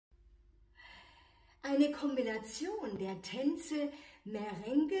Eine Kombination der Tänze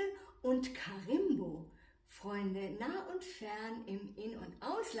Merengue und Carimbo, Freunde nah und fern im In- und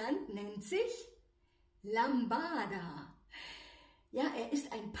Ausland, nennt sich Lambada. Ja, er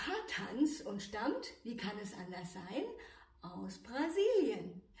ist ein Paartanz und stammt, wie kann es anders sein, aus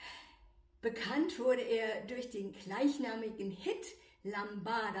Brasilien. Bekannt wurde er durch den gleichnamigen Hit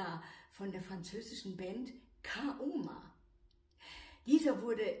Lambada von der französischen Band Kaoma. Dieser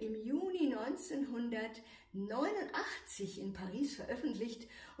wurde im Juni 1989 in Paris veröffentlicht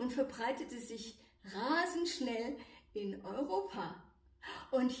und verbreitete sich rasend schnell in Europa.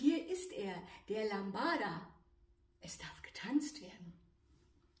 Und hier ist er, der Lambada. Es darf getanzt werden.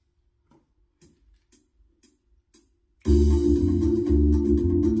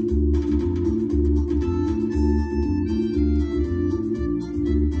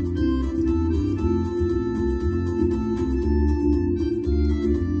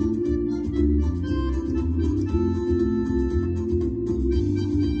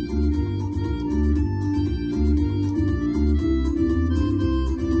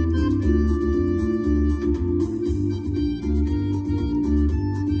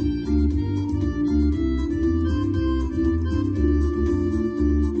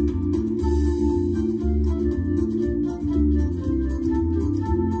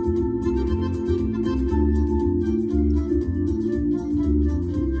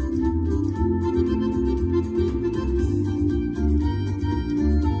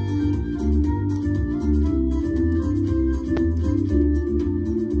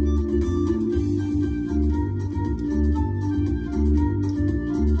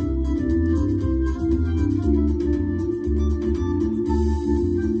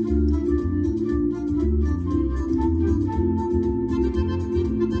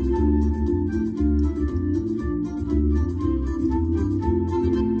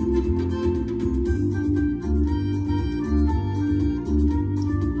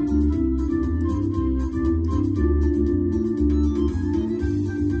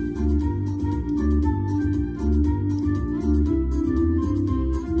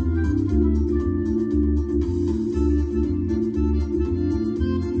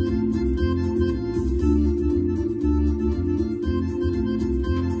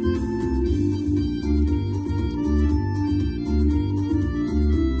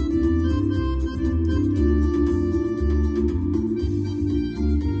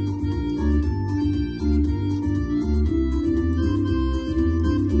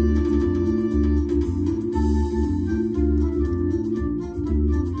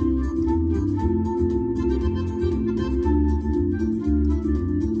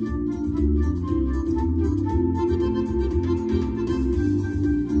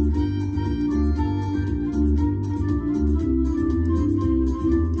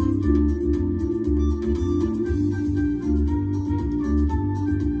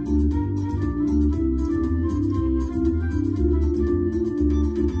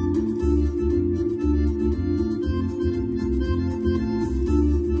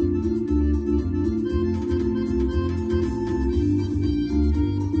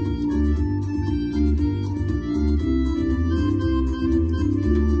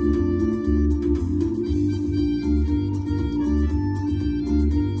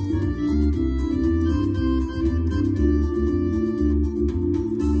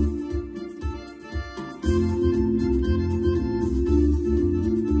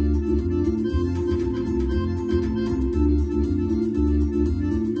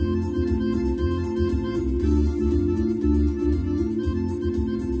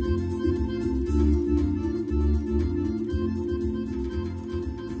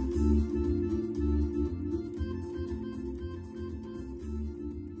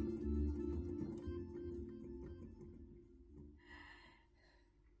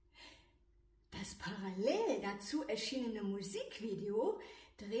 Das parallel dazu erschienene Musikvideo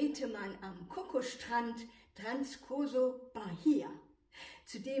drehte man am Kokostrand Transcoso Bahia.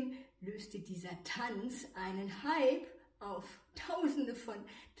 Zudem löste dieser Tanz einen Hype auf Tausende von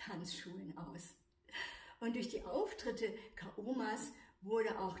Tanzschulen aus. Und durch die Auftritte Kaomas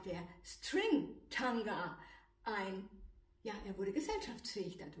wurde auch der String-Tanga er wurde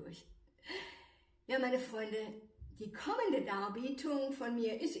gesellschaftsfähig dadurch. Ja, meine Freunde, die kommende Darbietung von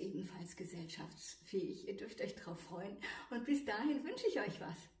mir ist ebenfalls gesellschaftsfähig. Ihr dürft euch drauf freuen und bis dahin wünsche ich euch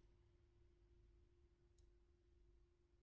was.